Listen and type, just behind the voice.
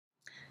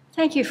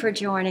Thank you for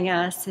joining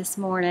us this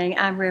morning.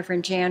 I'm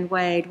Reverend Jan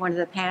Wade, one of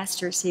the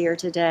pastors here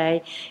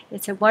today.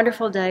 It's a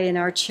wonderful day in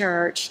our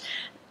church,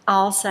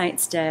 All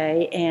Saints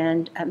Day,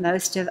 and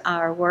most of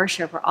our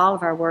worship, or all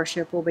of our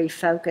worship, will be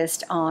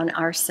focused on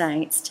our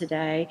saints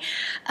today.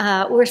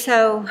 We're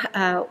so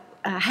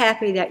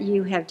happy that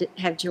you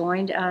have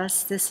joined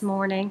us this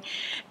morning,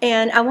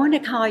 and I want to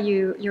call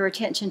your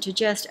attention to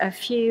just a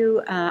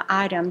few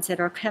items that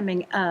are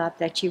coming up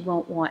that you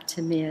won't want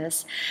to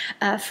miss.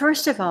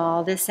 First of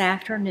all, this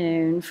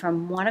afternoon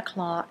from 1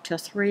 o'clock to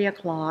 3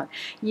 o'clock,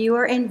 you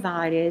are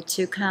invited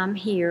to come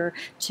here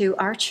to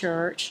our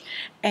church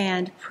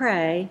and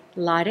pray,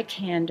 light a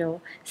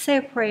candle, say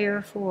a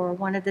prayer for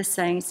one of the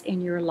saints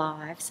in your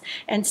lives,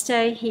 and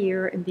stay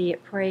here and be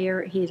at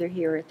prayer either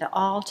here at the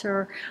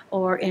altar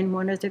or in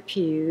one of the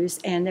pews,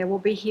 and there will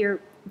be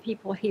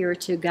people here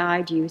to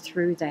guide you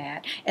through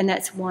that. And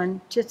that's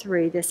 1 to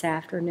 3 this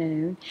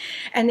afternoon.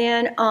 And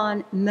then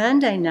on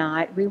Monday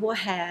night, we will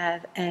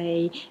have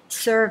a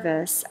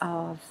service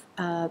of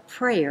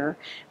prayer,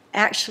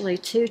 actually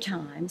 2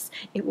 times.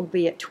 It will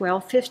be at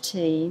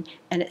 12:15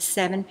 and at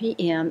 7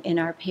 p.m. in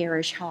our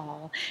parish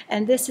hall.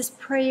 And this is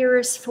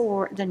prayers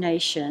for the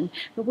nation.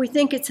 But we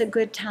think it's a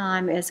good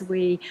time as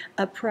we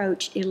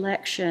approach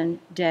election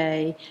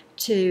day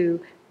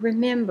to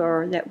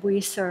remember that we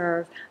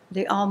serve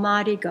the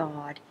Almighty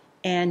God,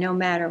 and no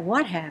matter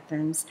what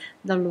happens,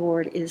 the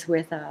Lord is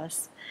with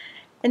us.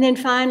 And then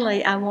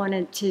finally, I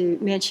wanted to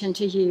mention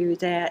to you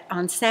that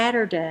on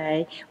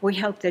Saturday, we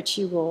hope that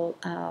you will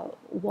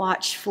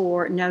watch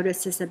for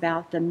notices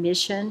about the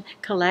mission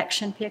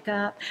collection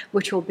pickup,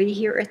 which will be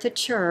here at the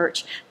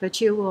church,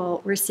 but you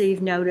will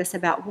receive notice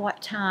about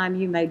what time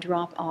you may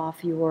drop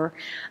off your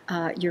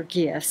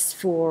gifts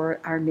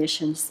for our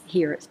missions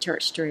here at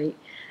Church Street.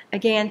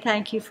 Again,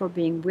 thank you for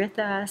being with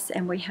us,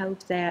 and we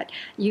hope that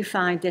you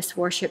find this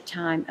worship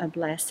time a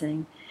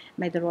blessing.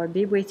 May the Lord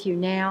be with you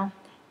now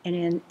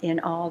and in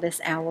all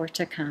this hour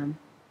to come.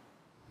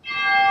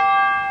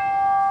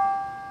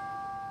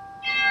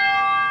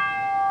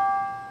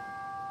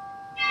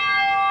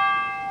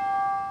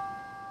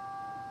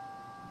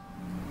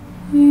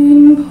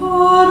 In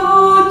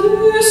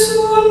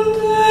paradisum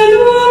te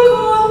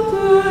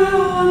lucante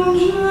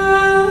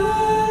angeli,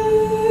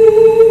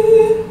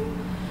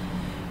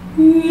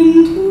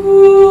 in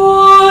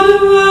tua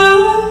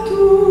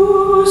adventus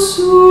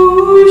suscipiate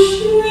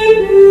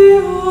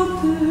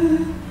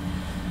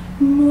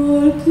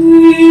martires,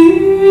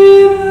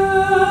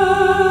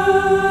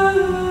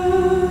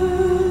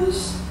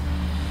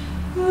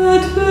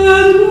 et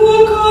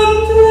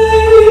perducante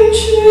in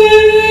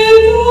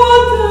civitatem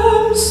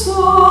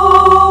sanctam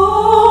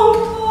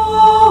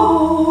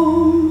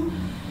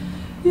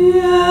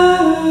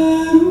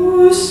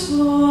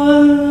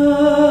Jerusalem,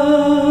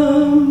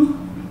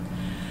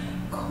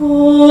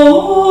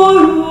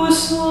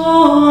 chorus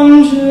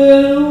angelorum,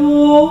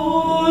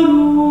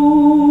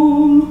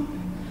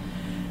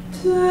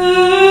 te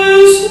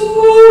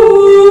suscipiat,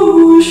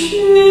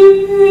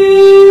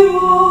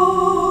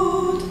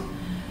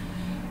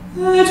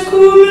 et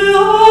cum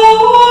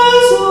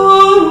Lazaro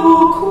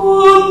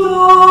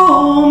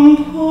quondam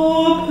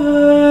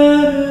papere,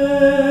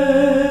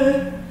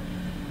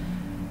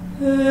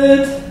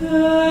 et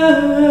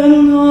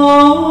enam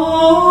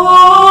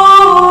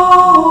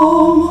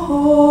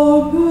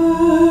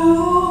habeas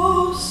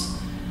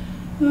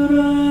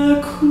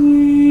requiem.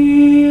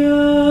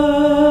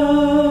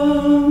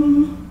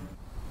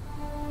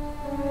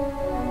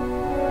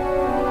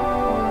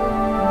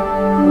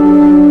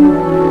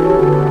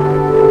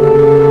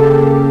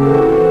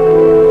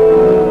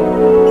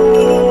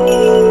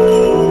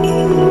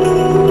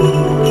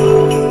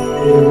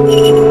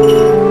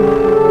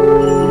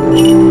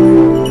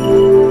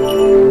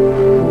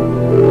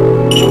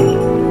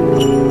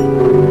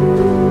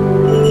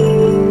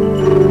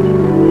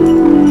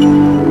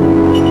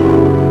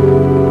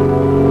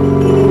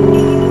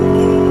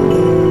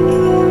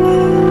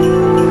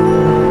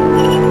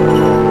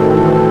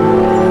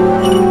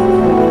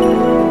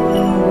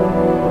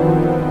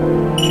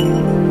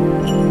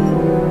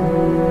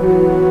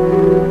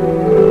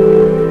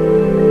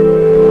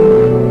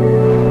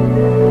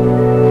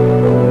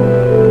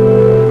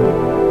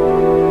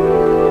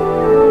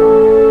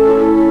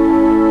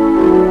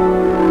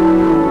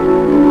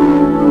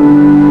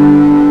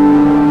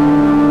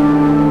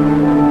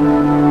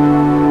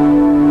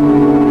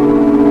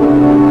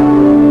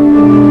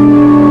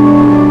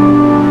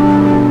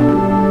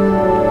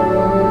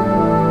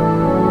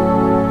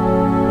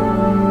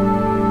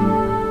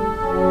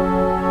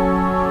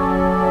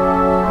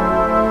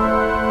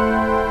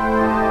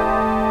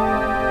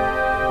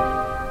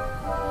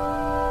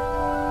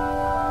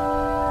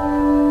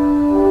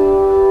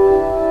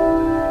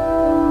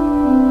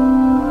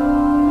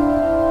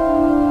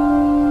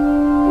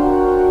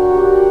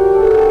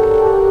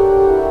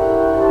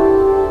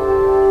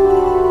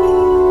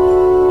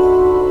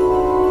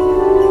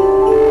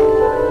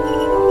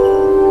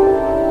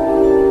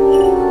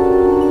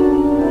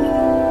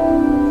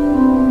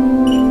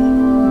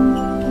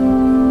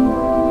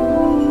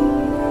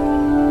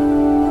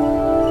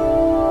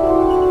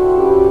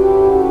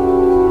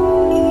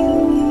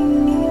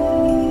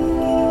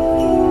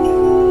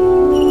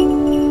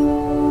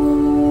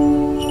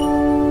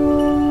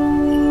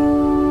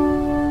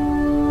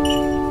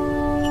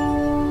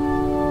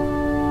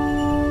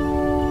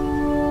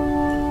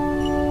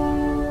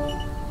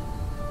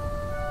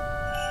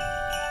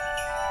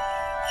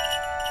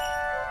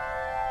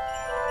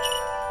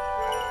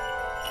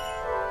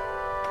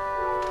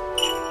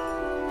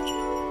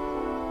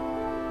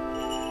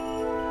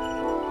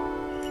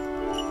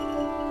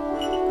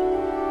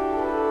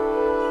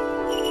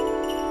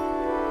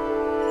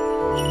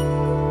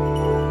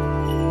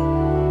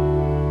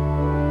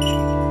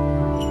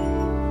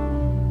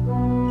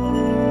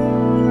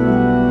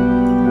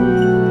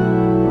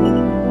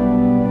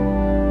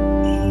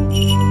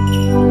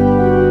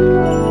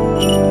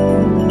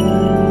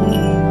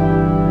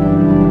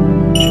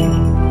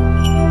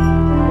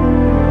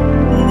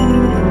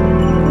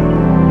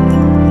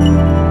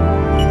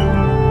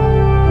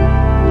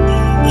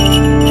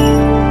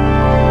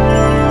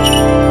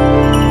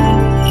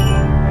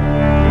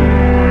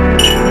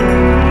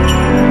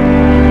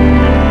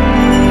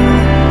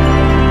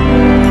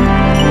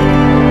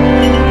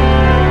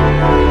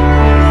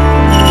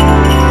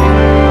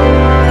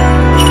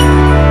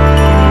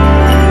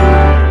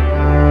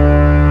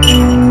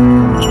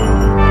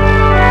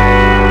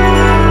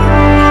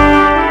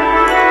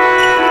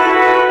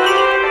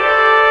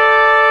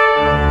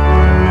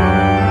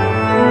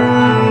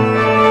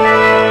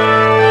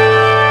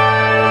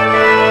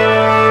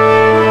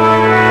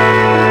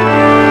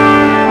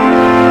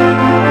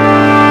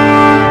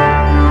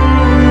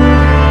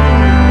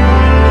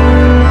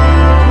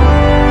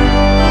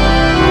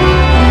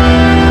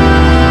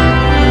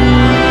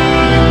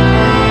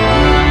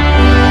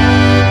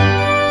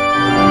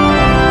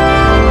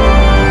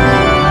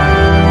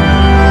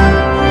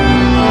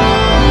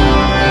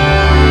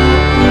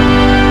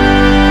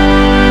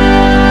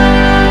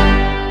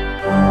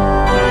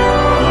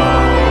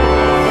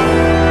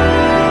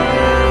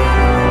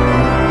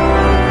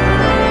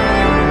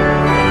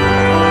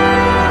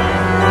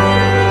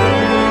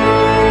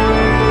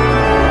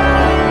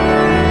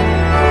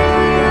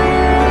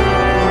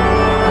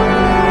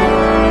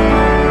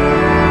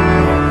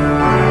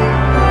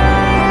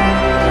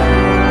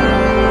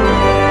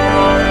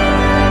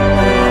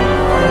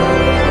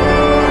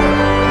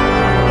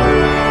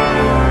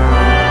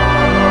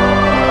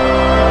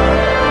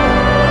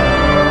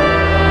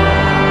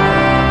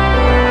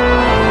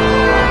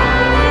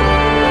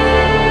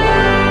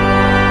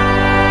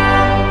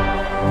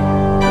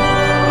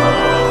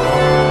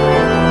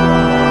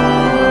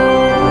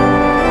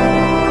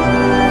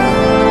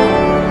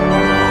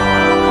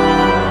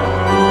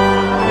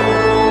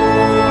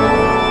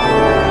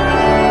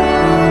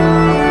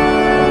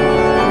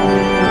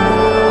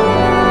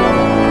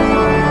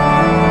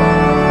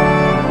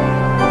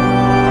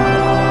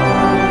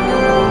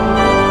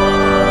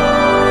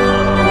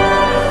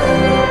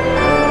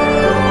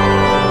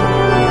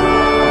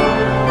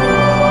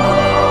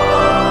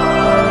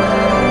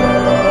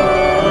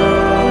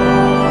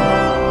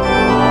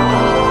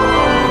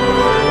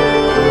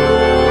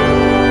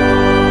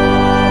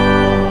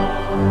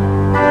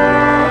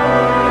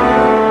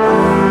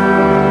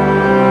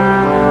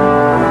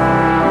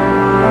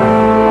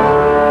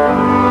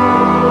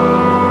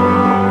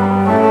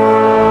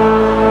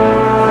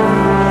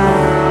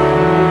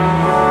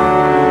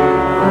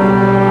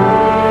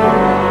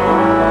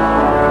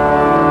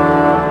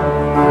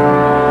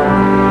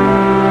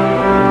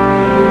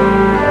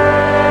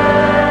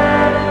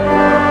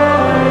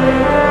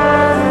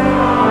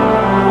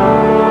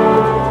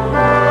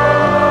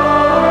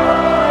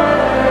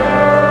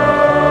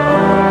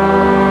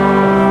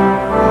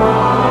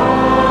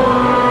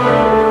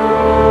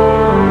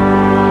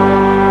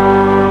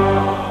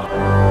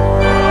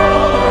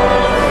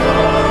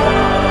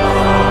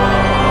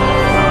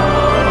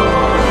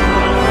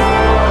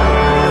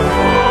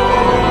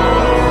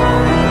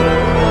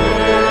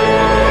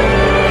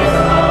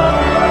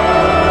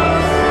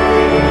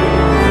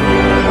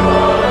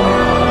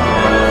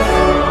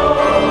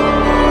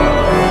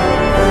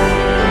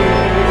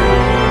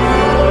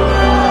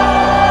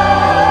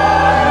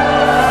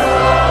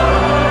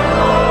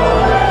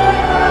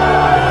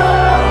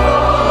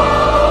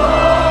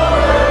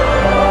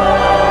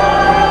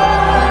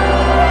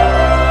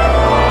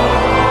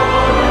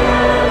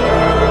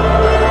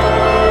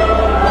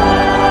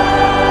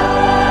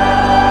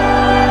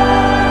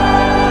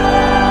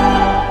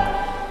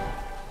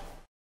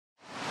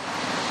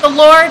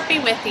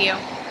 with you.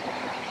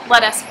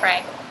 Let us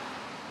pray.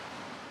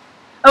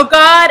 O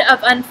God of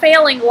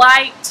unfailing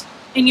light,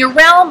 in your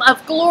realm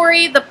of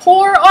glory the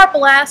poor are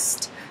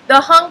blessed,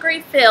 the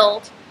hungry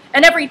filled,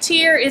 and every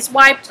tear is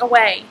wiped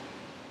away.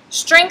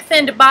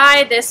 Strengthened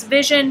by this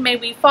vision, may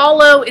we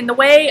follow in the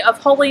way of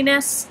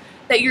holiness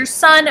that your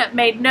Son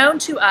made known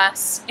to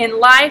us in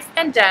life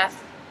and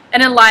death,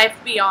 and in life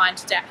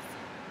beyond death.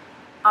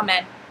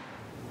 Amen.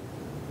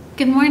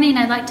 Good morning.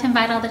 I'd like to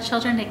invite all the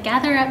children to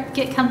gather up,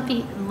 get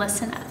comfy, and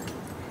listen up.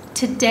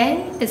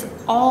 Today is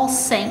All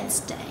Saints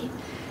Day.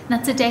 And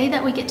that's a day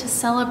that we get to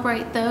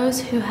celebrate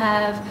those who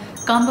have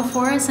gone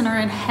before us and are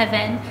in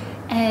heaven,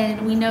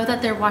 and we know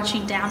that they're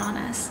watching down on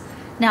us.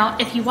 Now,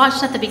 if you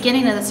watched at the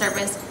beginning of the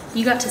service,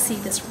 you got to see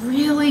this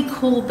really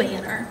cool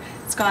banner.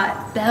 It's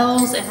got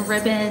bells and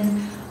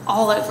ribbon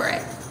all over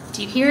it.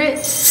 Do you hear it?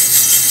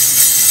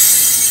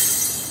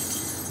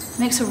 It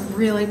makes a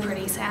really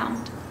pretty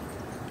sound.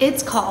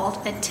 It's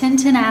called a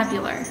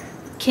tintinnabular.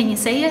 Can you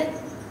say it?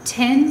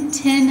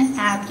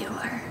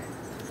 Tintinnabular.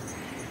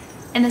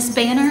 And this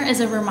banner is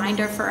a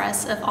reminder for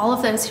us of all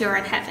of those who are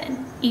in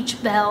heaven.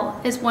 Each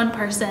bell is one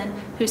person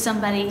who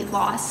somebody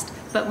lost,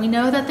 but we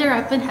know that they're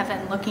up in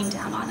heaven looking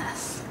down on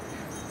us.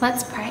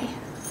 Let's pray.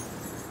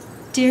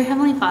 Dear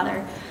Heavenly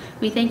Father,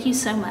 we thank you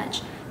so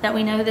much that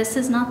we know this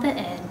is not the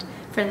end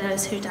for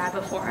those who die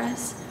before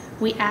us.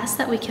 We ask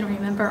that we can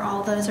remember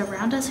all those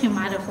around us who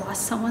might have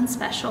lost someone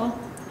special.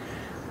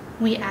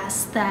 We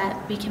ask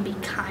that we can be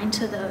kind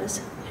to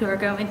those who are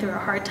going through a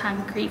hard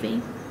time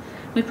grieving.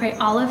 We pray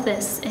all of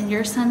this in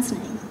your Son's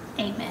name.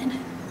 Amen.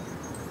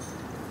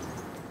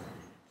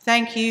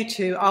 Thank you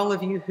to all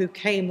of you who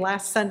came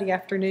last Sunday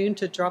afternoon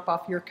to drop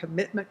off your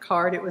commitment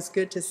card. It was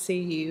good to see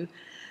you.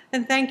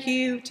 And thank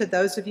you to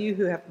those of you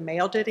who have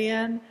mailed it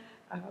in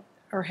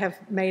or have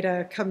made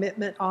a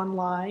commitment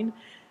online.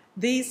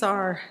 These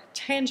are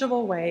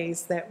tangible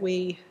ways that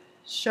we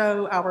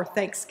show our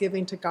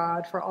thanksgiving to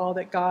God for all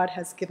that God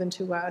has given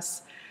to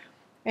us.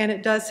 And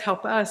it does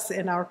help us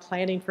in our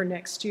planning for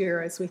next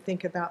year as we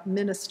think about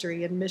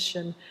ministry and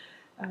mission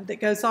that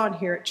goes on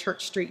here at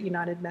Church Street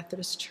United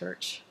Methodist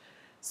Church.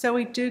 So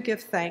we do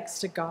give thanks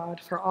to God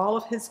for all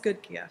of his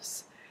good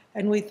gifts,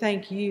 and we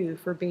thank you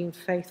for being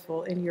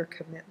faithful in your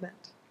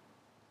commitment.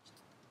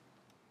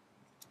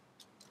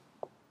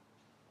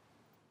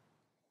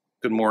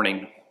 Good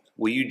morning.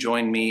 Will you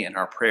join me in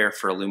our prayer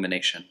for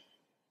illumination?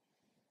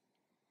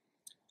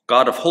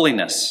 God of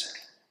holiness,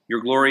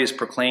 your glory is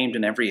proclaimed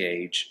in every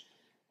age.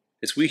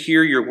 As we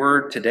hear your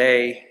word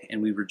today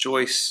and we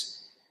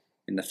rejoice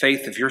in the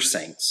faith of your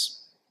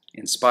saints,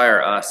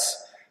 inspire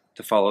us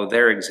to follow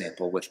their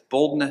example with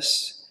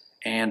boldness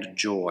and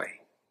joy.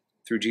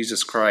 Through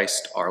Jesus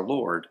Christ our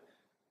Lord.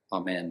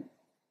 Amen.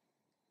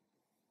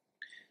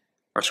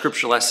 Our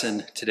scripture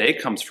lesson today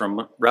comes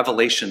from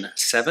Revelation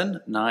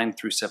 7, 9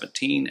 through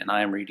 17, and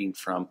I am reading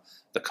from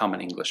the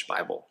Common English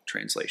Bible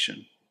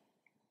translation.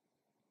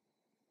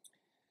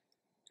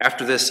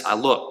 After this I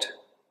looked,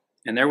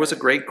 and there was a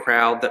great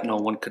crowd that no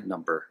one could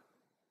number.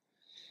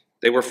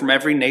 They were from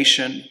every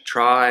nation,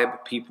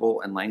 tribe,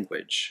 people, and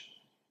language.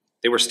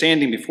 They were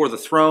standing before the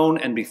throne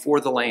and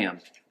before the Lamb.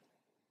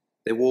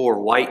 They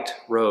wore white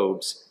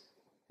robes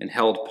and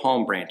held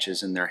palm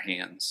branches in their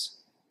hands.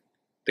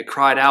 They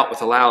cried out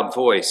with a loud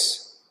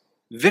voice,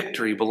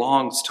 "Victory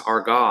belongs to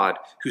our God,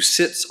 who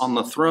sits on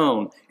the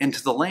throne, and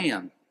to the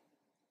Lamb."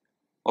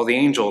 All the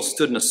angels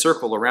stood in a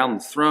circle around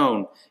the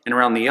throne and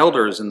around the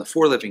elders and the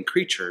four living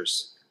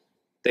creatures.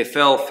 They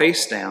fell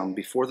face down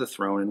before the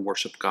throne and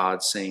worshiped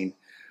God, saying,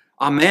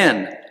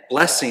 "Amen.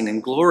 Blessing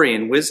and glory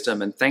and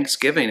wisdom and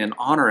thanksgiving and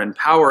honor and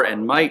power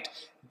and might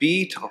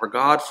be to our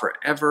God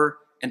forever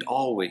and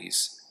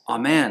always.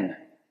 Amen."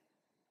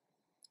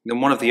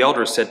 Then one of the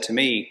elders said to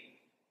me,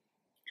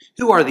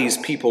 "Who are these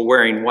people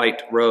wearing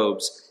white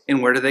robes,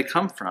 and where do they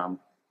come from?"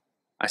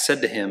 I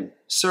said to him,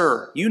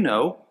 "Sir, you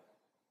know."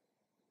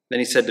 Then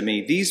he said to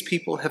me, "These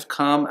people have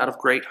come out of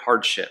great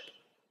hardship.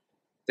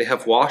 They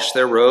have washed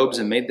their robes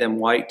and made them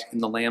white in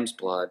the Lamb's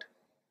blood.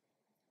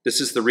 This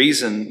is the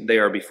reason they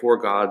are before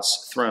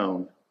God's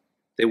throne.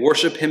 They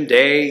worship him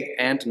day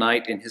and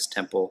night in his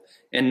temple,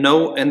 and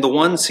the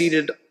one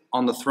seated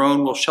on the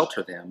throne will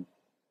shelter them.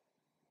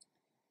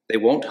 They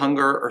won't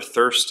hunger or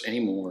thirst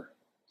anymore.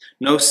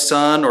 No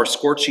sun or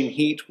scorching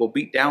heat will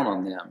beat down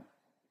on them,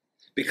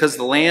 because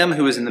the Lamb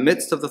who is in the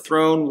midst of the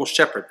throne will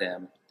shepherd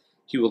them.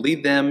 He will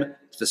lead them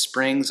to the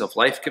springs of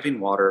life-giving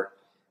water,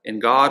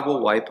 and God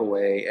will wipe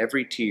away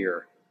every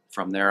tear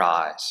from their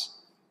eyes."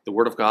 The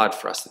word of God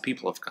for us, the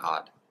people of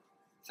God.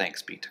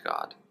 Thanks be to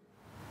God.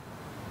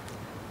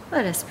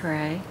 Let us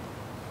pray.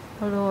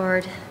 O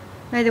Lord,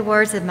 may the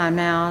words of my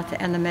mouth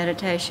and the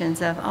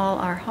meditations of all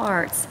our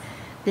hearts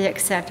be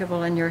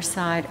acceptable in your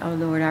sight, O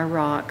Lord, our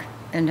rock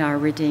and our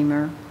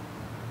Redeemer.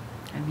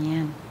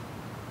 Amen.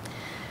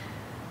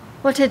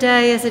 Well,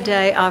 today is a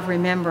day of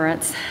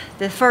remembrance.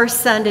 The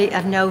first Sunday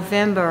of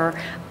November,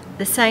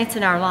 the saints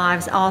in our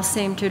lives all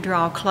seem to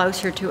draw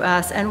closer to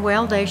us, and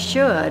well, they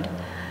should.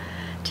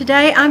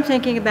 Today, I'm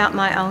thinking about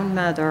my own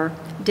mother,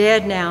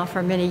 dead now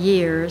for many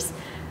years,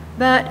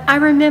 But I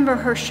remember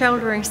her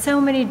shouldering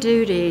so many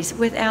duties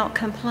without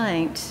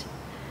complaint,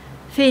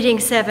 feeding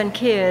 7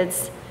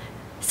 kids,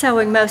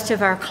 sewing most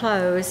of our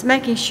clothes,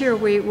 making sure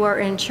we were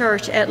in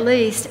church at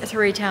least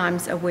 3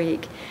 times a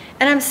week.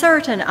 And I'm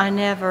certain I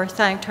never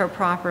thanked her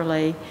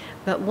properly,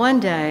 but one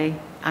day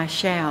I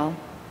shall.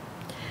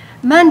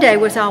 Monday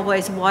was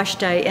always wash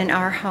day in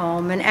our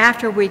home, and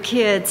after we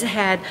kids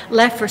had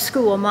left for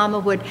school, Mama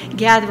would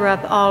gather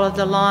up all of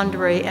the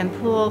laundry and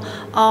pull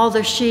all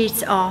the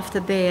sheets off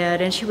the bed,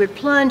 and she would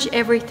plunge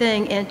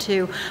everything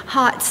into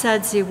hot,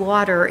 sudsy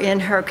water in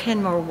her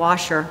Kenmore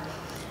washer.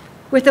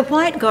 With the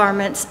white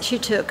garments, she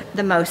took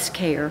the most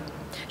care.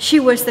 She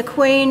was the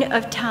queen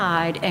of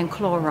Tide and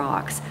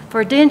Clorox,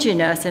 for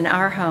dinginess in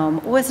our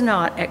home was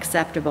not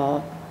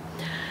acceptable.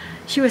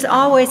 She was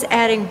always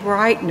adding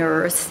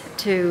brighteners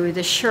to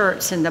the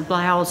shirts and the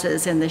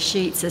blouses and the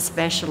sheets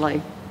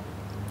especially.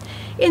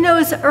 In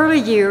those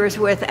early years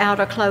without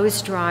a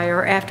clothes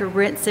dryer, after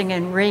rinsing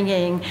and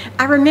wringing,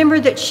 I remember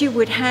that she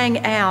would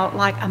hang out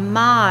like a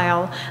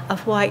mile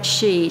of white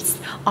sheets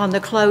on the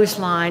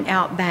clothesline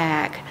out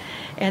back.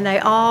 And they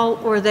all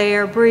were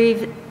there,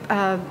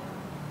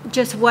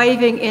 just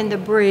waving in the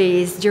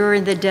breeze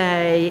during the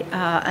day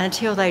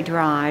until they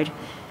dried.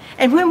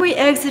 And when we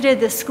exited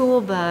the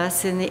school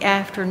bus in the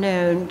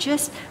afternoon,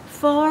 just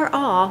far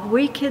off,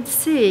 we could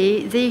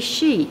see these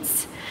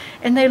sheets,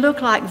 and they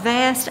looked like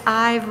vast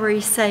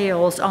ivory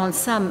sails on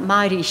some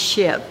mighty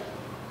ship.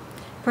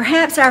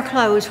 Perhaps our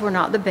clothes were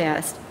not the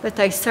best, but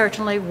they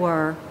certainly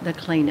were the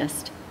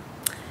cleanest.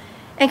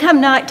 And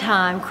come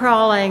nighttime,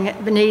 crawling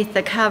beneath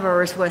the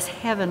covers was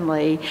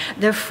heavenly.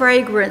 The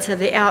fragrance of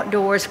the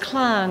outdoors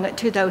clung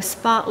to those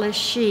spotless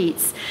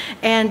sheets,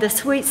 and the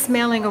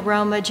sweet-smelling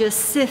aroma just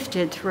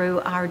sifted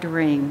through our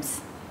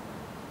dreams.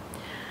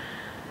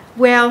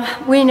 Well,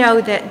 we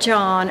know that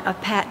John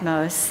of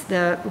Patmos,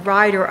 the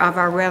writer of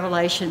our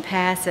Revelation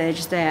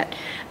passage that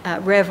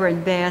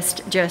Reverend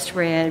Best just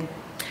read,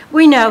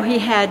 we know he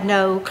had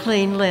no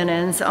clean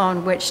linens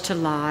on which to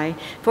lie,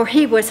 for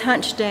he was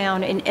hunched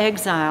down in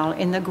exile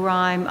in the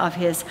grime of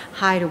his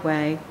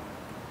hideaway.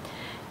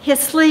 His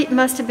sleep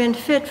must have been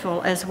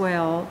fitful as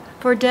well,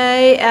 for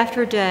day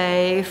after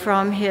day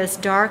from his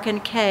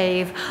darkened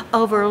cave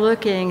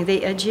overlooking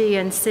the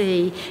Aegean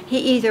Sea, he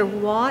either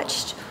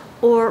watched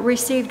or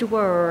received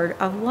word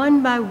of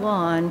one by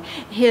one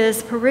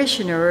his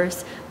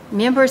parishioners,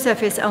 members of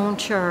his own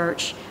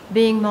church,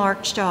 being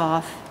marched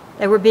off.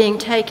 They were being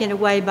taken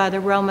away by the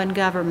Roman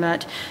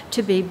government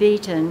to be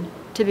beaten,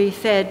 to be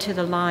fed to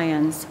the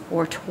lions,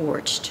 or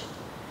torched.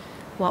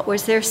 What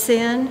was their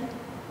sin?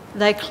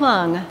 They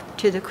clung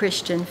to the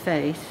Christian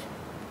faith.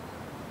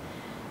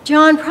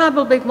 John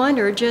probably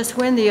wondered just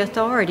when the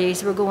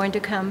authorities were going to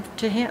come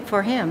to him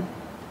for him.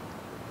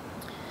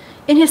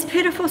 In his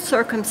pitiful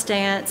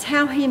circumstance,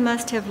 how he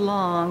must have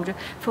longed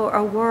for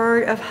a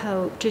word of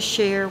hope to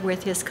share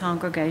with his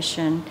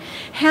congregation.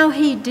 How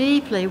he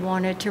deeply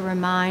wanted to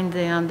remind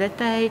them that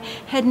they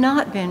had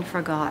not been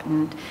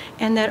forgotten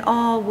and that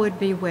all would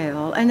be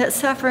well and that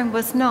suffering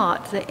was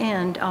not the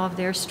end of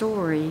their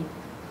story.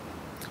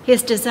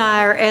 His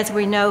desire, as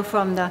we know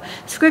from the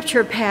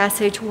scripture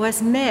passage,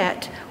 was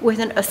met with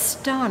an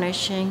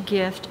astonishing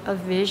gift of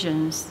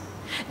visions.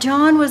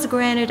 John was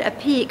granted a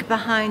peek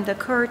behind the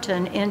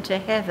curtain into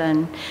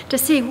heaven to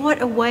see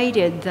what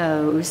awaited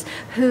those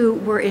who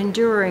were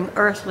enduring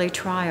earthly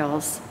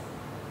trials.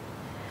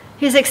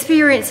 His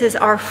experiences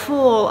are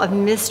full of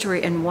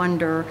mystery and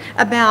wonder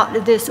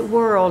about this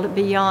world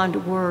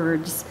beyond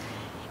words,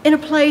 in a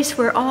place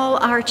where all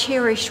our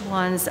cherished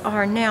ones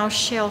are now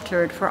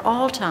sheltered for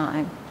all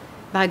time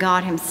by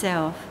God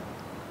Himself.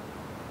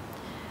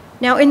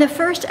 Now, in the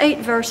first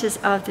 8 verses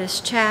of this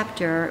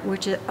chapter,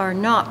 which are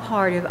not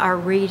part of our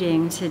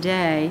reading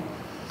today,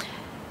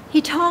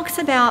 he talks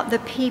about the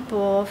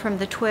people from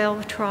the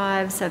 12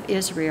 tribes of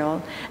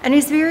Israel, and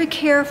he's very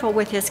careful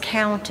with his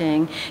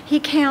counting. He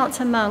counts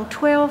among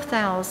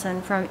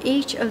 12,000 from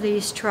each of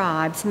these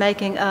tribes,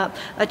 making up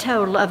a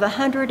total of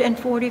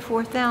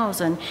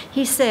 144,000,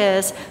 he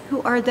says,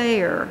 who are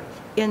there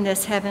in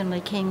this heavenly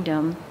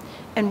kingdom.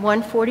 And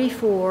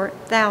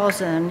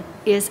 144,000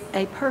 is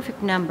a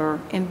perfect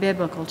number in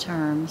biblical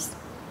terms.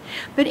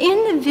 But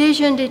in the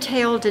vision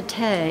detailed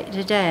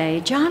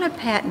today, John of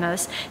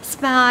Patmos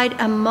spied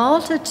a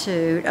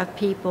multitude of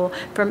people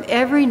from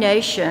every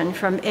nation,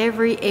 from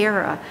every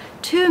era,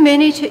 too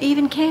many to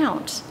even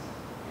count.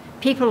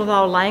 People of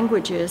all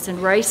languages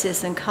and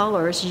races and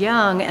colors,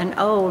 young and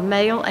old,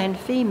 male and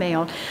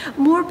female,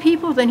 more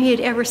people than he had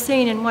ever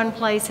seen in one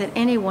place at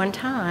any one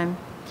time.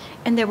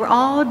 And they were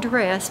all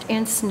dressed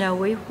in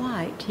snowy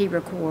white, he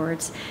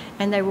records,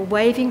 and they were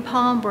waving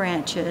palm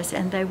branches,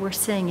 and they were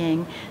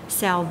singing,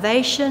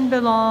 "Salvation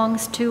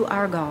belongs to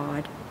our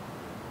God."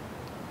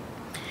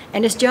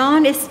 And as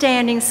John is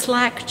standing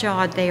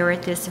slack-jawed there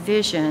at this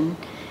vision,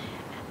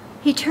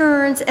 he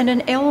turns, and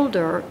an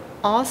elder,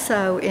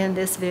 also in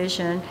this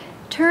vision,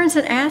 turns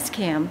and asks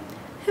him,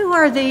 "Who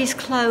are these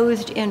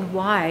clothed in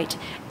white,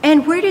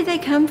 and where did they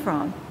come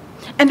from?"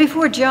 And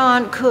before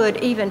John could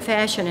even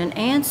fashion an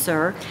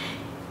answer,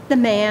 The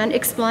man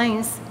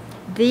explains,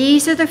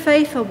 "These are the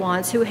faithful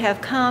ones who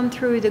have come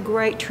through the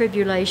great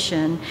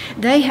tribulation.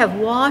 They have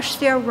washed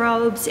their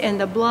robes in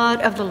the blood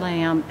of the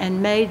Lamb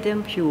and made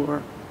them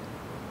pure."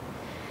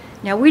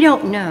 Now, we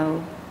don't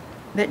know,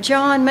 but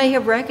John may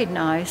have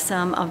recognized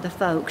some of the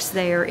folks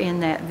there in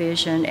that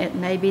vision.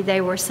 Maybe they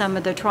were some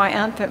of the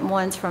triumphant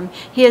ones from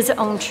his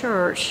own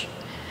church.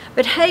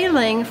 But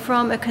hailing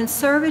from a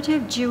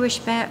conservative Jewish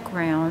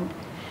background,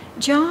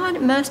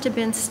 John must have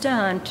been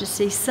stunned to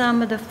see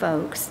some of the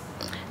folks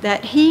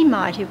that he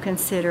might have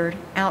considered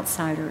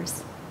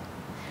outsiders.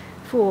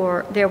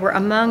 For there were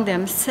among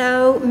them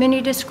so many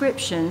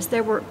descriptions.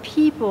 There were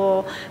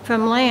people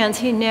from lands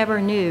he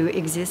never knew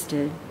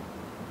existed.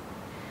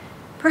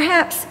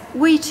 Perhaps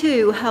we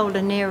too hold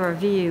a narrow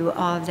view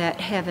of that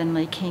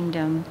heavenly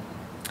kingdom.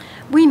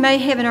 We may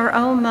have in our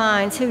own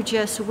minds who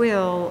just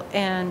will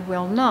and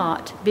will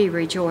not be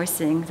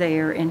rejoicing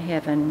there in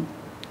heaven.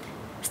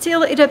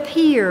 Still, it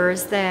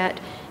appears that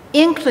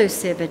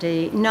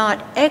inclusivity,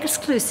 not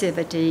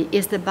exclusivity,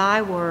 is the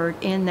byword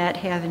in that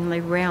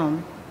heavenly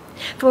realm.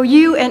 For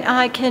you and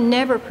I can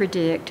never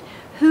predict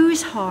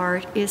whose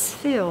heart is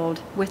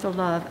filled with the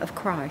love of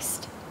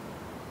Christ.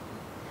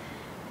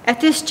 At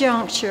this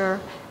juncture,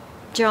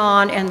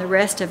 John and the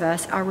rest of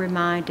us are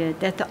reminded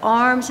that the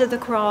arms of the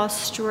cross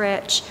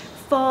stretch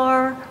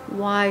far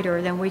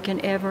wider than we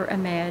can ever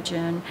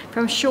imagine,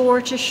 from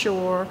shore to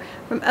shore,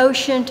 from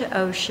ocean to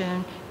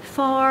ocean,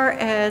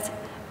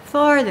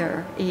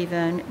 farther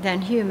even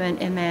than human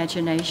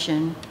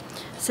imagination.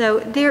 So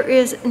there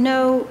is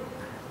no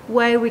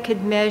way we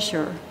could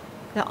measure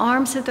the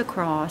arms of the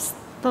cross,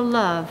 the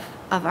love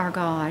of our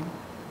God.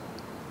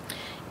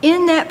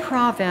 In that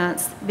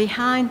province,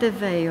 behind the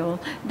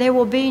veil, there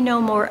will be no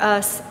more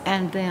us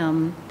and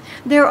them.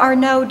 There are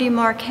no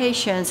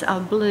demarcations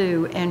of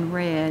blue and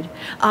red,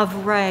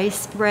 of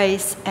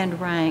race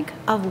and rank,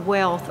 of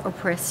wealth or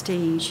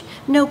prestige,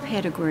 no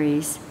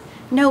pedigrees,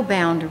 no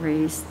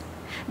boundaries.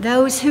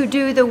 Those who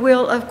do the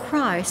will of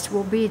Christ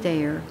will be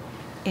there,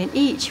 and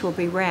each will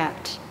be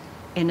wrapped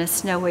in a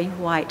snowy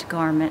white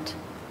garment.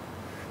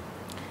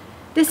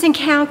 This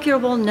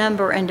incalculable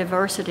number and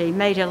diversity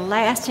made a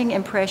lasting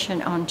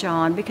impression on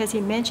John because he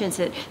mentions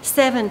it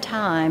 7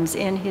 times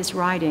in his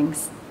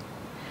writings.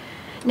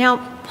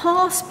 Now,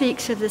 Paul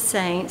speaks of the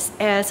saints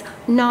as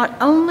not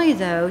only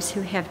those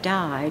who have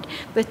died,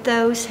 but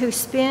those who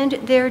spend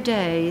their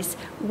days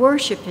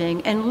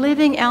worshiping and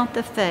living out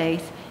the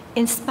faith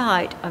in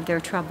spite of their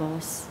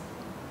troubles.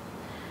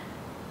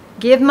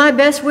 "Give my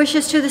best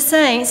wishes to the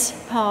saints,"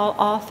 Paul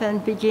often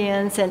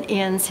begins and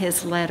ends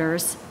his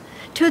letters.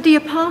 To the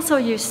apostle,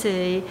 you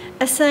see,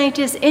 a saint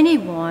is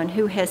anyone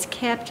who has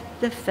kept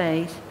the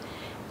faith,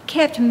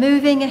 kept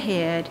moving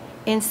ahead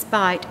in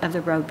spite of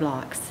the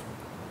roadblocks.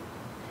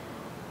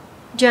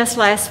 Just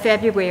last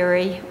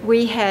February,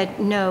 we had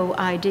no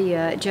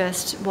idea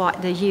just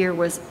what the year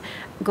was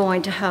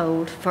going to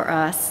hold for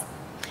us.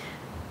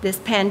 This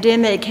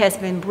pandemic has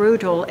been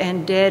brutal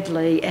and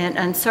deadly, and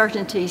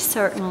uncertainty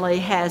certainly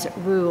has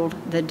ruled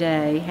the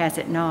day, has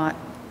it not?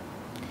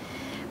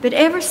 But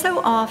ever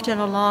so often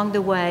along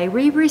the way,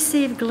 we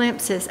receive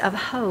glimpses of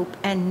hope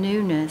and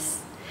newness.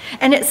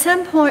 And at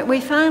some point,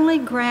 we finally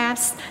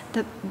grasp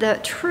the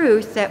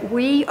truth that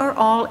we are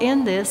all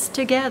in this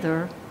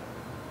together.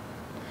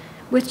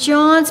 With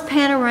John's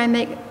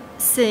panoramic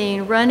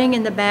scene running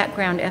in the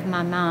background of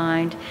my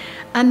mind,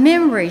 a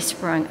memory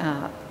sprung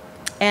up,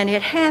 and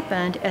it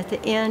happened at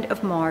the end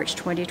of March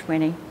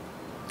 2020.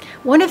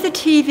 One of the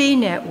TV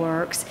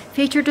networks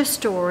featured a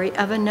story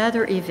of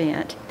another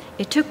event.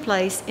 It took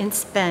place in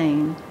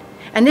Spain,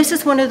 and this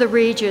is one of the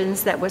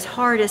regions that was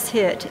hardest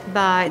hit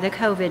by the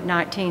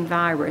COVID-19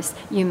 virus,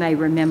 you may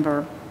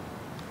remember.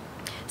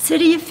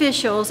 City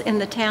officials in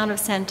the town of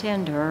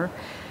Santander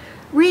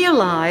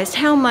realized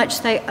how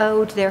much they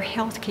owed their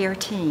healthcare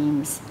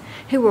teams,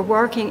 who were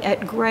working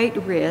at great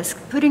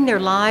risk, putting their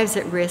lives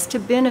at risk to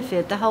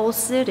benefit the whole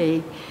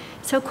city.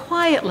 So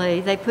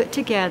quietly, they put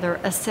together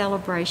a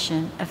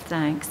celebration of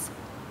thanks.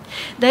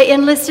 They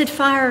enlisted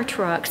fire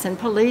trucks and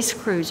police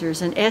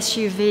cruisers and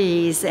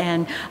SUVs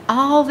and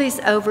all these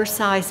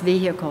oversized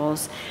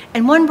vehicles.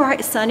 And one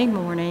bright sunny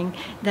morning,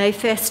 they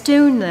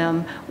festooned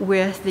them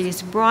with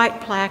these bright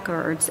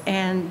placards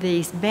and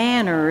these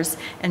banners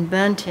and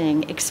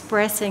bunting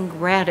expressing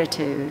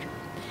gratitude.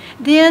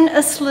 Then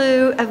a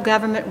slew of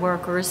government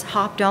workers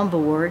hopped on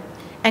board,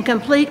 and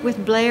complete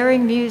with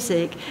blaring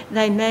music,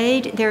 they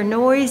made their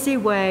noisy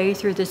way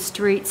through the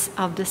streets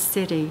of the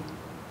city.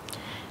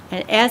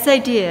 And as they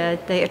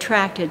did, they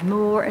attracted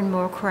more and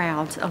more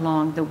crowds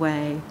along the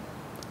way.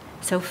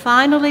 So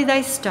finally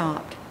they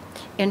stopped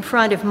in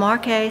front of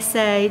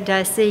Marqués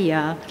de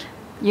Silla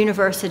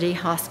University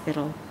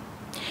Hospital.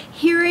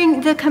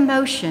 Hearing the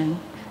commotion,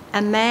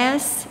 a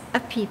mass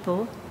of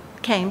people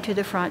came to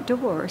the front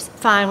doors,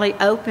 finally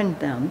opened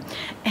them,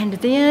 and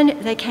then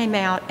they came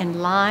out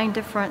and lined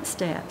the front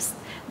steps.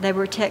 They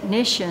were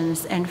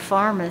technicians and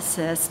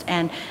pharmacists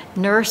and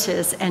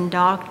nurses and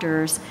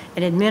doctors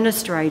and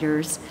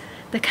administrators.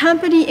 The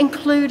company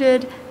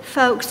included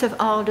folks of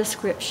all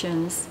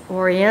descriptions,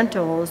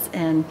 Orientals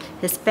and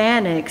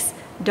Hispanics,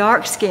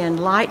 dark-skinned,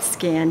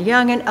 light-skinned,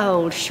 young and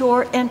old,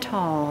 short and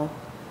tall.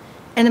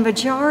 And the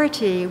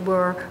majority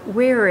were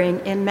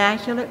wearing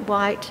immaculate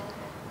white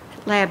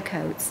lab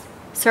coats,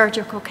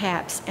 surgical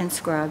caps, and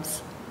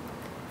scrubs.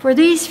 For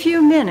these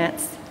few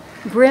minutes,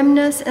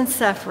 grimness and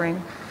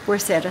suffering were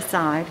set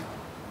aside.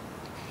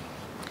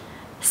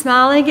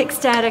 Smiling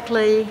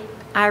ecstatically,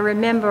 I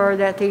remember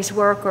that these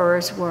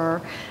workers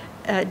were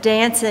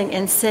dancing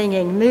and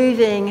singing,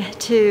 moving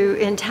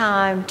in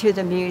time to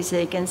the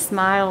music and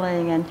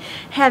smiling and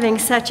having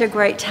such a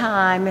great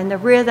time. And the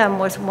rhythm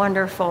was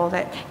wonderful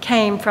that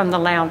came from the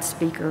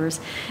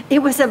loudspeakers. It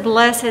was a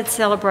blessed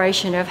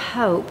celebration of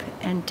hope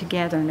and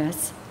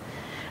togetherness.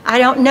 I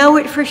don't know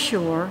it for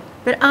sure,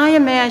 but I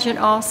imagine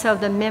also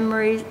the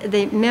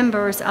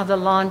members of the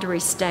laundry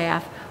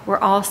staff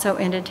were also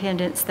in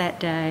attendance that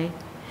day.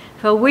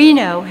 For we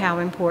know how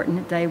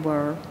important they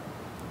were.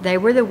 They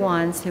were the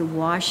ones who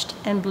washed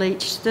and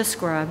bleached the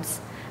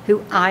scrubs,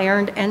 who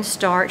ironed and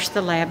starched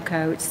the lab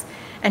coats,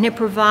 and who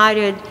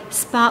provided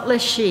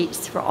spotless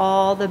sheets for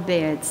all the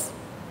beds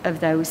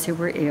of those who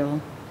were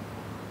ill.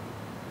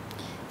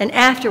 And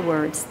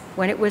afterwards,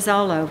 when it was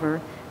all over,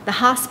 the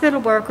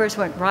hospital workers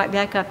went right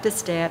back up the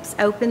steps,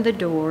 opened the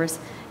doors,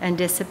 and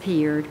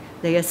disappeared.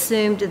 They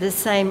assumed the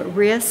same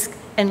risk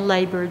and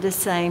labored the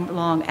same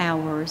long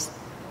hours.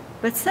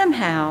 But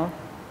somehow,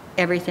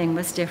 everything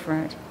was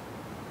different.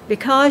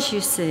 Because,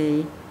 you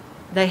see,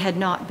 they had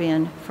not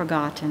been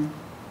forgotten.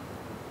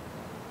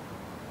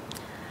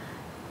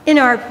 In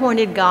our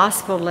appointed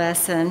gospel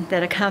lesson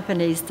that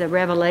accompanies the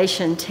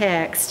Revelation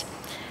text,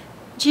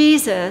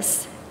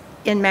 Jesus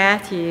in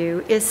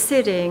Matthew is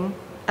sitting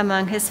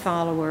among his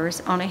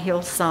followers on a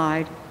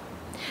hillside.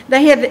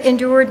 They have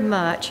endured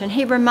much, and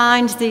he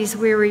reminds these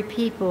weary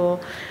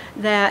people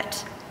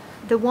that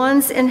the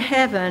ones in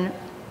heaven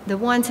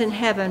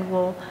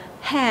will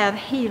have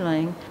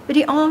healing, but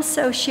he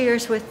also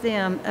shares with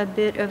them a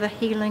bit of a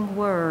healing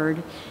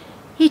word.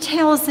 He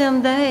tells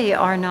them they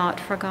are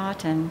not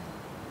forgotten.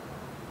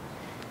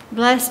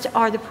 Blessed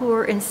are the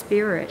poor in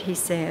spirit, he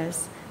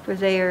says, for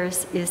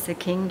theirs is the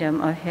kingdom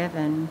of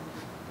heaven.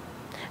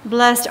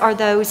 Blessed are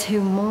those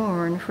who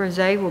mourn, for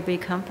they will be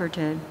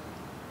comforted.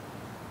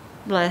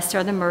 Blessed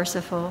are the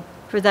merciful,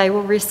 for they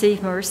will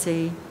receive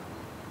mercy.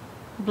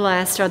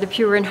 Blessed are the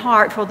pure in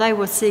heart, for they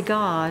will see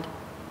God.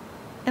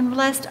 And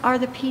blessed are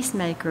the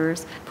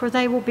peacemakers, for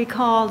they will be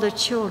called the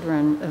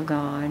children of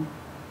God.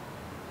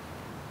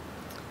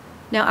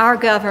 Now, our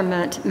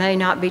government may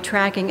not be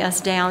tracking us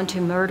down to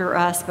murder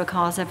us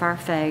because of our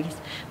faith,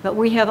 but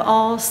we have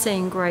all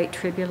seen great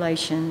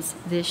tribulations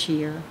this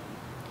year.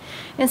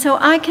 And so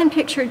I can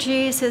picture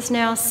Jesus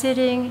now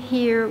sitting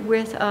here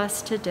with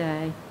us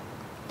today,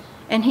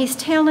 and he's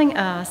telling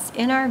us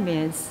in our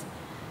midst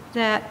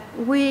that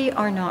we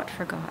are not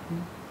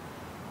forgotten.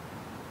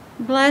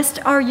 Blessed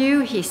are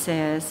you, he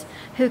says,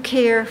 who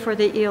care for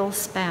the ill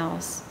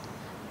spouse,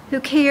 who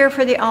care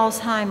for the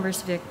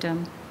Alzheimer's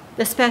victim,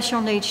 the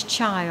special needs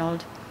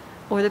child,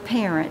 or the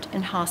parent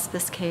in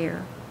hospice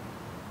care.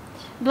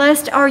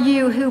 Blessed are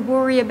you who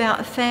worry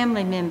about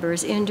family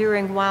members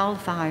enduring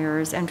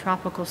wildfires and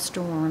tropical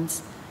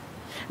storms.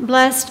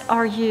 Blessed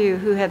are you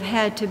who have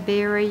had to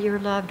bury your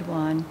loved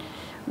one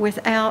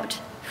without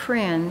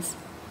friends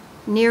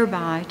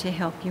nearby to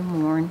help you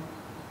mourn.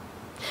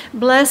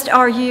 Blessed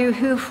are you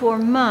who for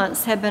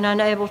months have been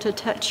unable to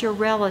touch your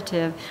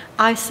relative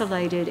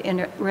isolated in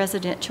a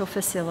residential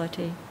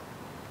facility.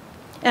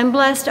 And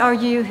blessed are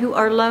you who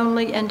are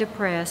lonely and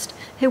depressed,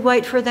 who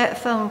wait for that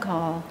phone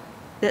call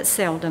that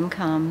seldom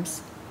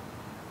comes.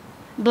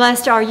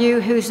 Blessed are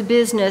you whose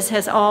business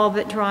has all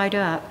but dried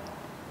up,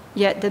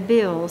 yet the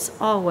bills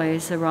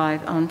always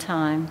arrive on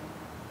time.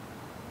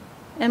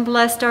 And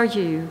blessed are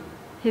you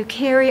who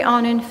carry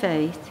on in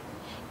faith,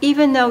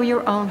 even though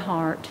your own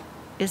heart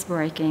is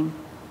breaking.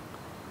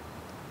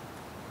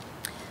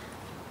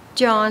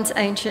 John's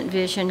ancient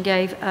vision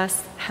gave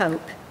us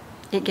hope.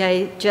 It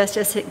gave, just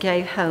as it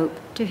gave hope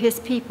to his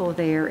people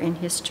there in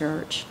his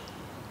church.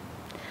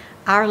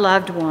 Our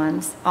loved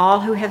ones,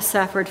 all who have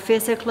suffered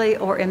physically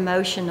or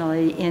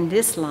emotionally in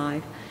this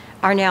life,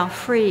 are now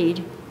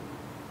freed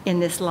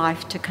in this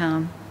life to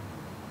come.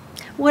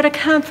 What a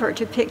comfort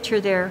to picture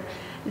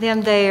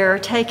them there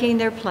taking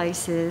their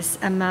places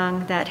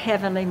among that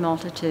heavenly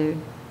multitude.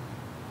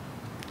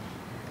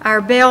 Our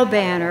bell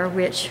banner,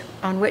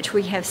 on which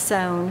we have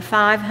sewn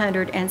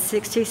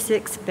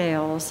 566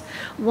 bells,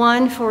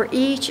 one for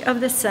each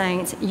of the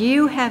saints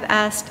you have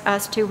asked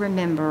us to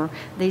remember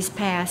these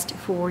past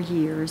 4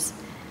 years.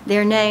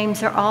 Their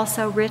names are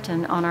also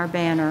written on our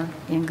banner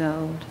in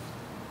gold.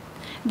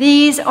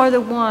 These are the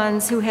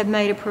ones who have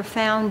made a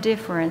profound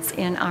difference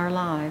in our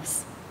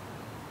lives.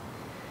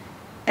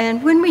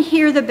 And when we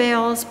hear the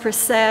bells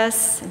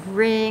process and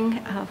ring,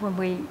 when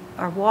we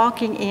are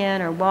walking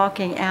in or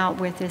walking out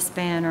with this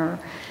banner,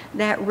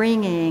 that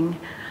ringing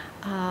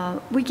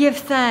we give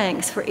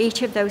thanks for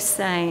each of those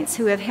saints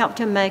who have helped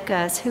to make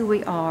us who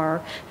we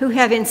are, who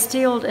have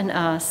instilled in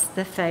us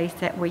the faith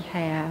that we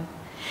have.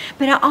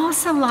 But I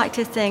also like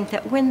to think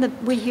that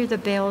when we hear the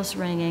bells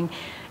ringing,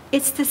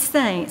 it's the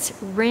saints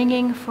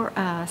ringing for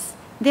us.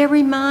 They're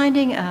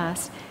reminding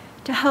us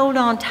to hold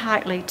on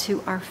tightly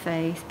to our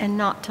faith and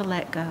not to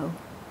let go.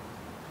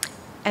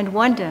 And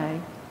one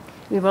day,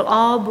 we will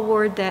all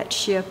board that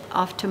ship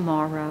of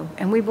tomorrow,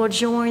 and we will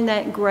join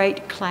that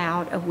great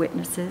cloud of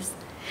witnesses.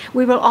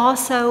 We will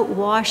also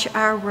wash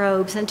our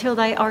robes until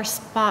they are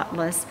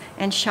spotless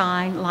and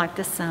shine like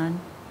the sun.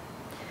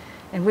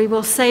 And we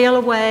will sail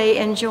away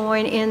and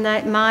join in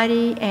that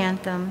mighty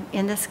anthem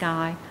in the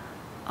sky,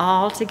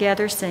 all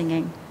together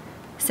singing,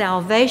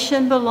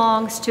 "Salvation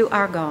belongs to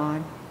our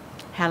God.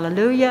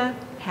 Hallelujah,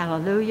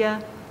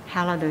 hallelujah,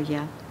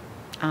 hallelujah."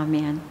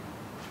 Amen.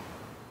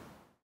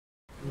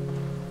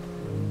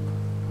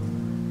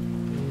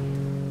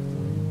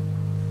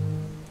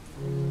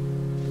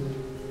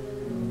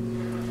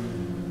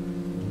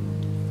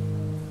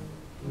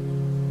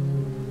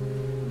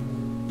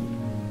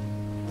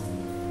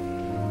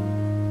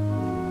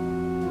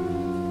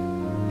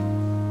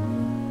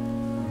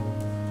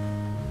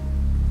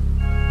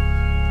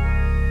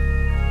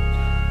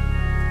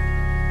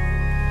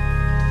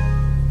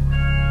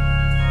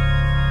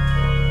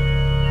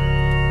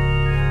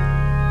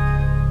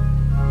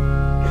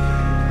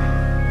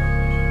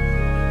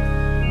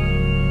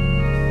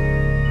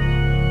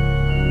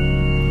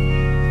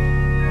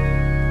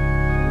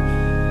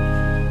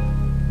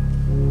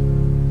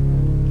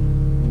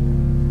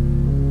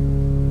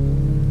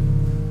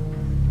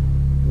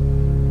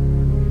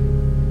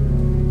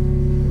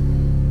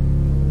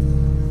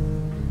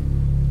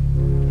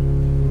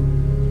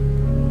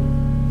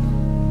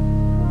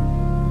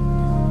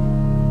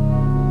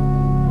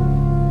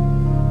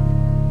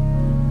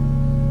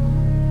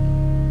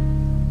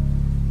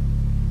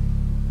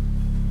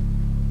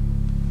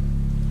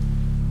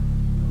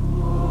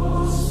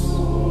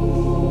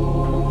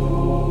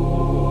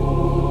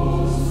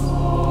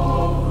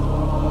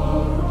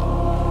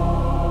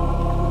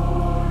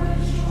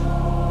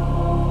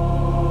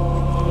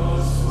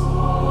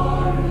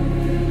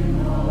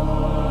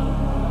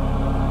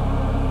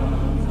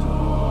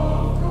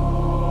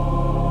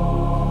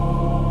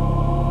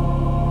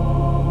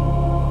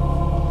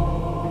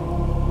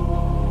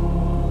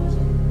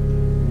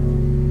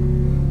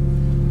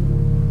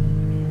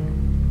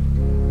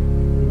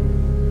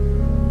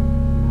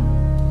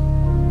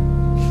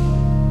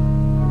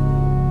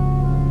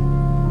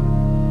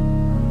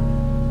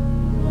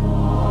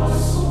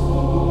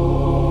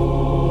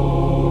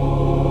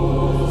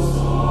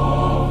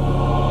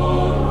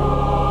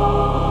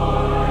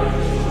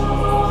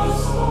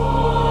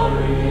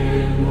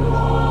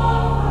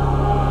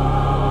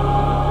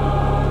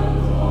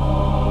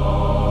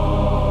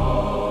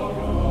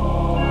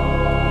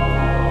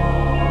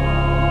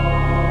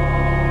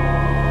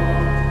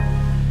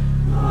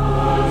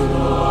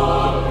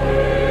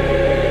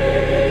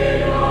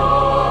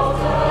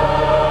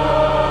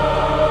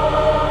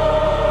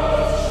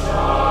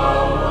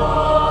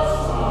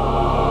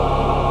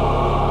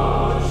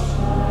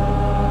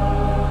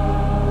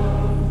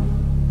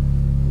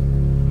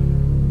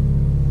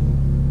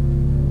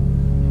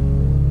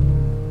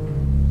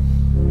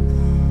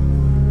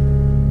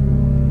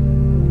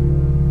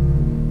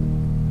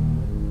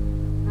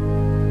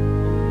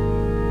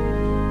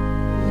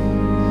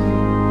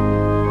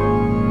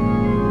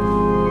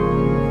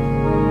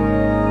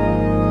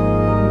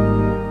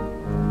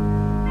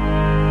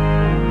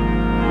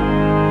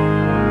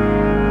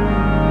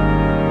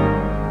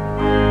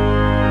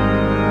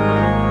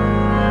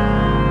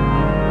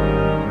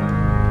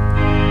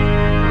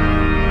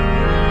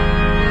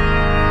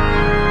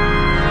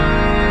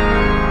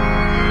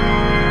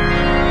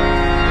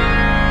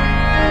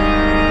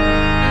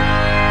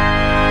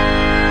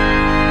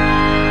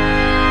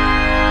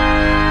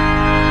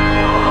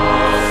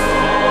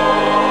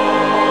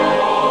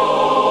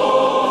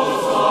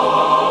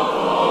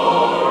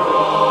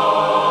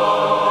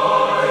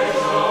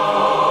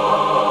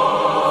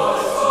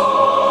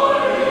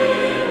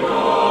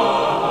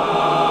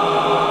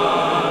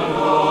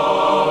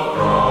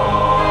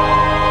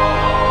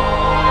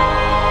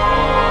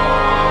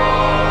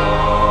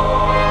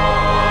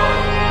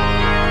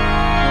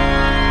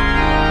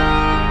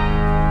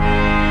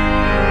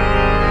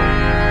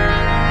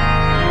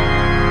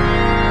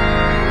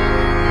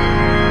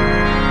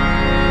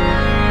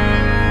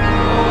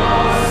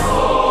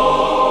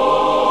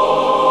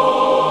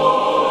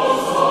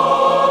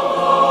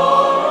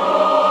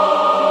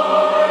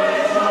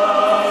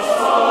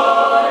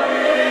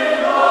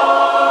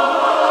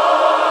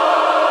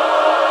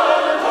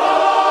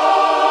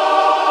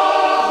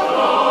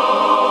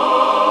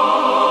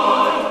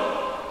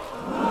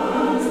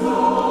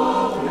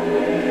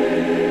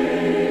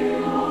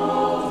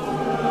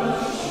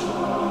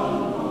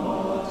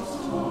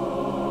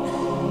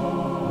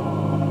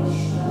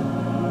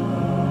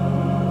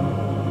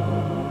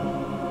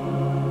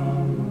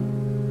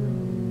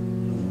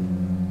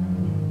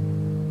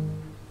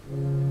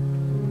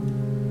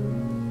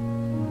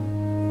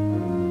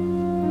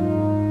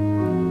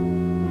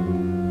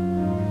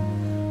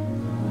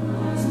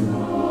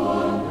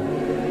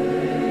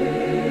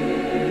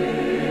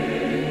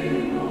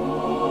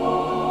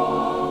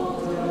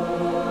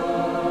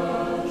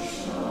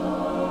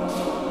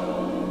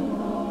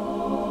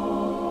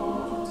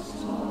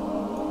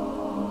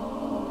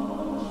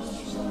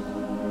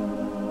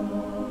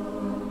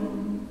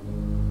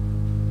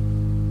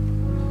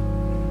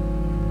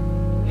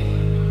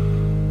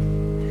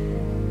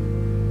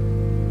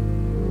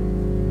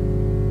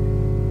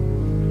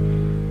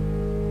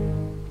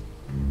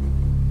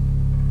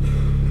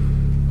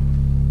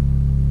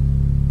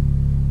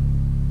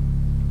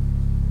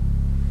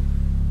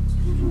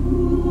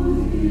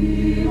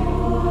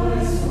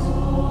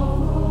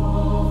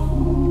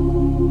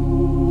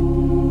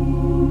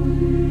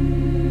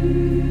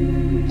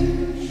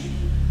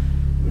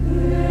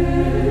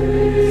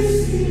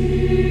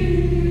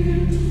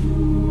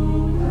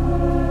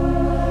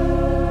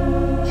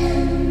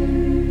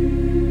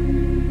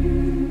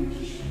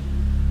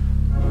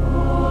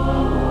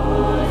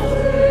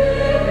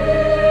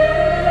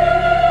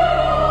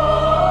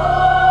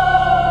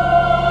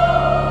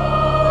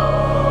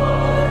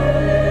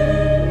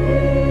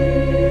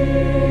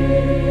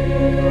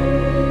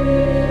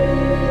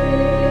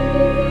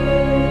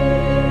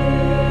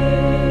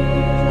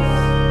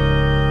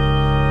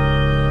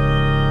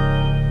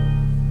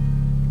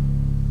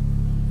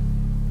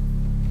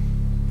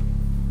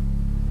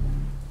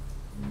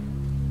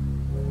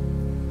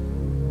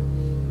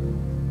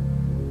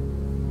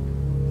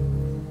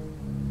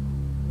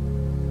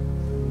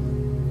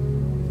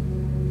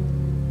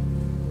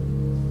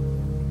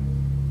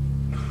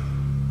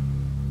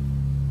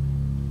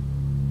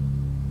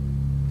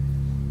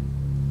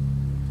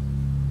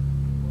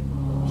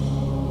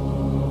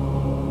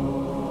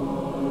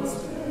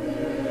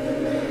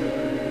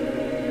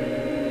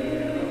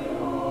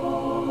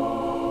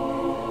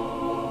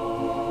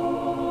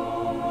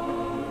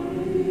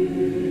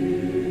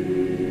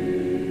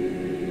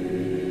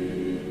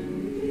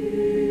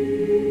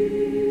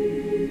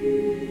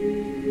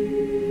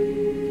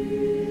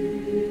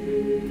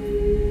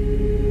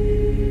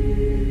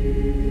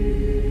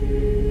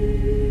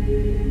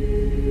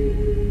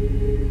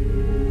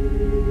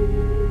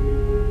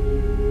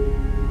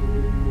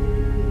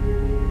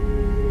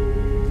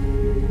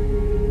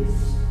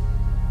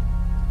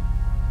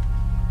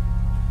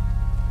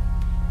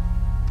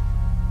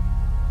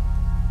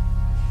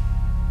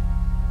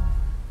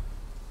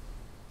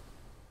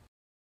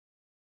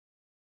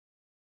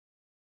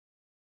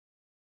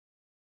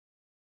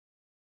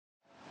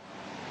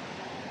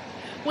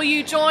 Will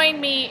you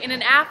join me in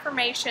an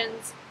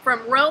affirmations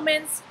from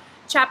Romans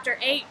chapter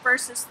 8,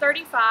 verses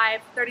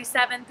 35,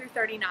 37 through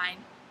 39?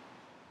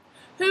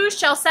 Who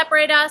shall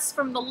separate us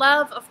from the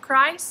love of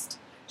Christ?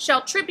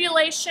 Shall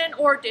tribulation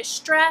or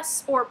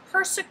distress or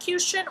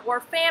persecution or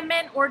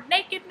famine or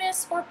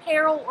nakedness or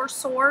peril or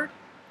sword?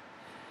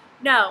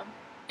 No,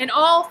 in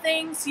all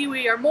things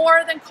we are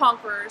more than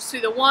conquerors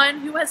through the one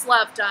who has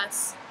loved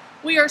us.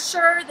 We are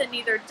sure that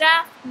neither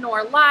death,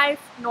 nor life,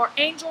 nor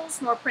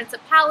angels, nor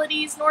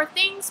principalities, nor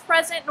things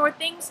present, nor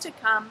things to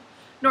come,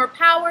 nor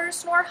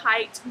powers, nor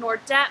height, nor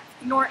depth,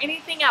 nor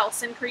anything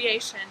else in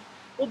creation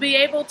will be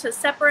able to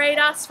separate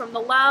us from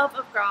the love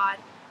of God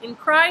in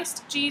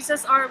Christ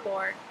Jesus our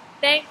Lord.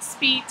 Thanks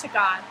be to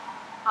God.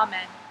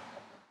 Amen.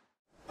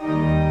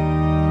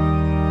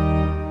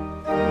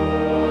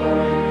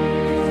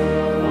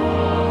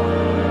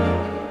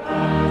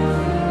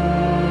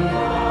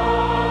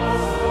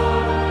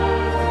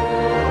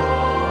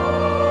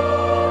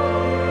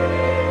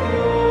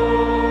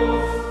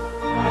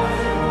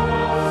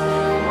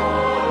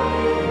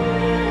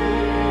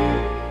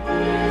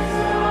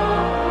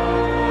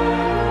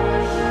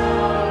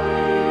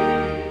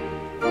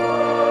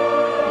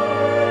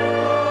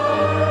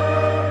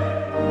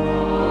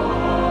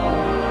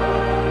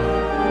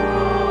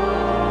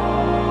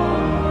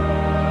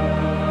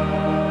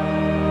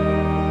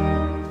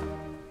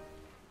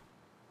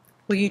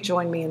 Will you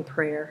join me in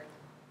prayer?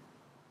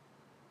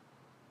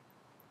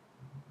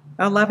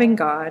 O loving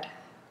God,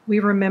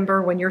 we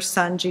remember when your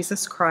Son,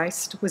 Jesus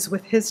Christ, was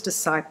with his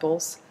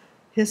disciples,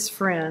 his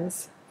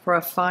friends, for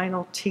a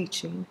final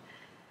teaching.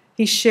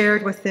 He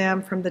shared with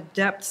them from the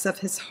depths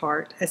of his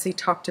heart as he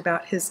talked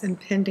about his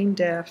impending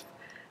death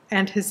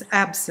and his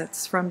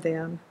absence from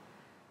them.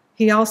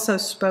 He also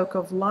spoke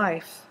of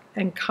life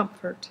and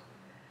comfort.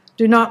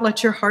 Do not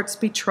let your hearts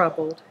be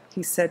troubled,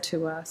 he said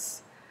to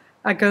us.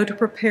 I go to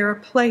prepare a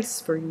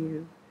place for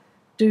you.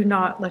 Do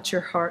not let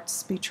your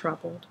hearts be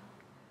troubled.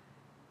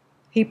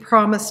 He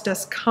promised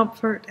us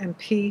comfort and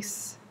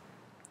peace,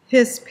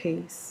 his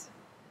peace,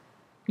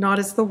 not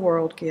as the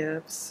world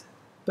gives,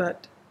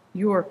 but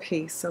your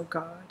peace, O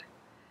God.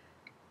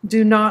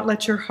 Do not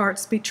let your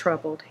hearts be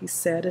troubled, he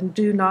said, and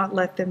do not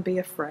let them be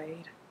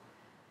afraid.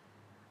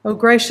 O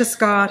gracious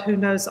God, who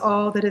knows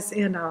all that is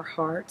in our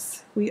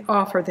hearts, we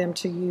offer them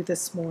to you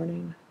this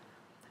morning.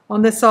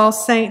 On this All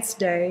Saints'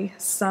 Day,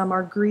 some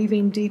are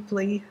grieving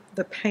deeply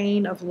the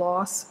pain of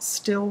loss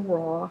still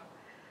raw.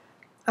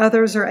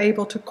 Others are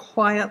able to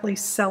quietly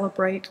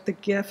celebrate the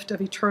gift of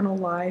eternal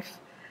life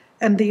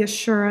and the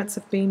assurance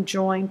of being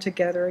joined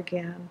together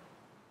again.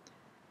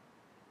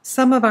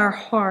 Some of our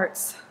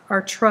hearts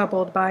are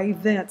troubled by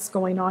events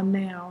going on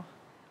now.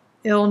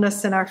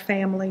 Illness in our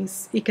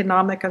families,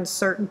 economic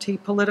uncertainty,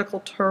 political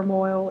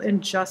turmoil,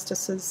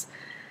 injustices,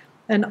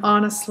 and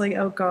honestly,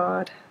 O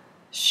God,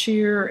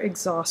 sheer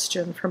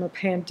exhaustion from a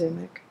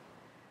pandemic.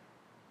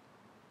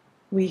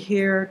 We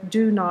hear,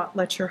 do not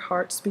let your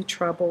hearts be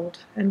troubled,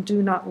 and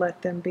do not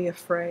let them be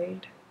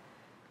afraid.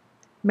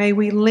 May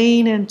we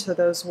lean into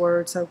those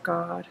words, O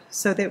God,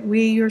 so that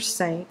we, your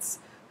saints,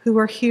 who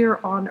are here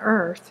on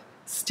earth,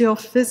 still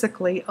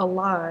physically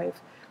alive,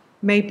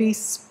 may be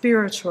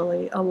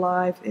spiritually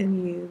alive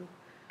in you.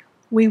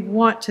 We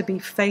want to be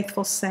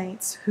faithful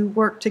saints who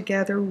work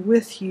together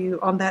with you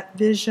on that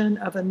vision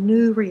of a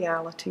new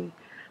reality,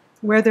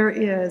 where there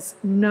is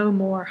no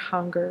more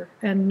hunger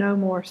and no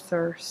more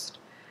thirst.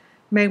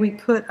 May we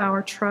put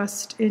our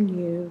trust in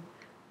you,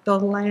 the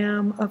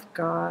Lamb of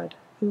God,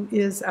 who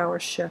is our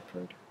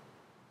shepherd.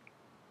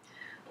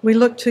 We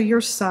look to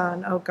your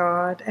Son, O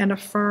God, and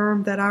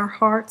affirm that our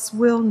hearts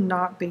will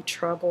not be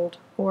troubled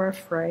or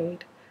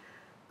afraid,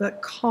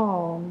 but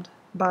calmed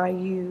by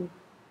you.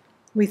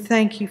 We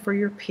thank you for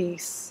your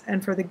peace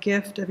and for the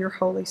gift of your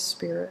Holy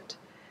Spirit.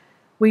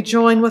 We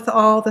join with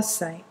all the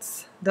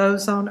saints,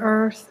 those on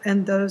earth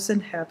and those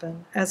in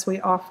heaven, as we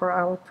offer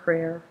our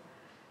prayer.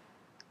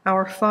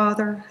 Our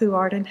Father, who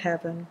art in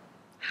heaven,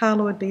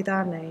 hallowed be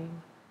thy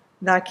name.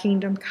 Thy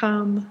kingdom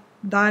come,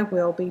 thy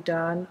will be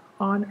done,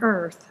 on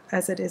earth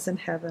as it is in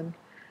heaven.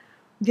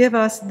 Give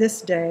us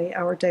this day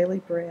our daily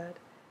bread,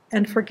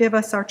 and forgive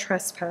us our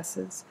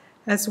trespasses,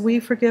 as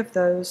we forgive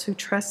those who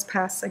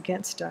trespass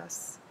against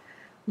us.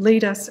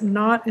 Lead us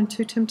not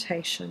into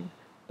temptation,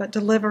 but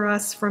deliver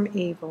us from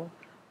evil.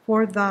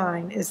 For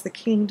thine is the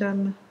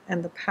kingdom,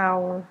 and the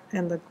power,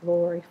 and the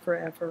glory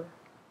forever.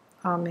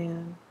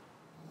 Amen.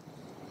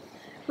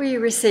 Will you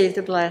receive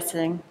the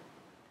blessing?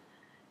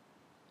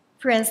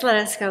 Friends, let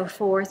us go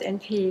forth in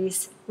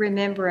peace,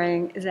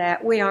 remembering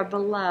that we are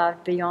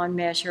beloved beyond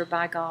measure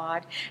by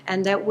God,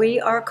 and that we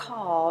are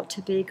called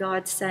to be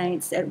God's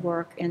saints at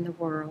work in the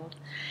world.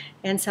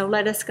 And so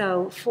let us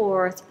go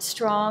forth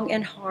strong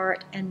in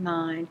heart and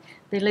mind,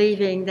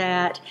 believing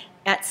that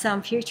at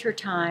some future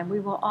time we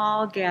will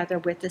all gather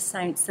with the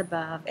saints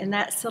above in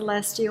that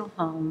celestial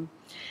home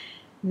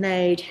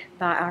made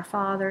by our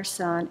Father,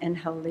 Son, and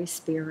Holy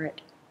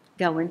Spirit.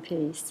 Go in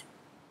peace.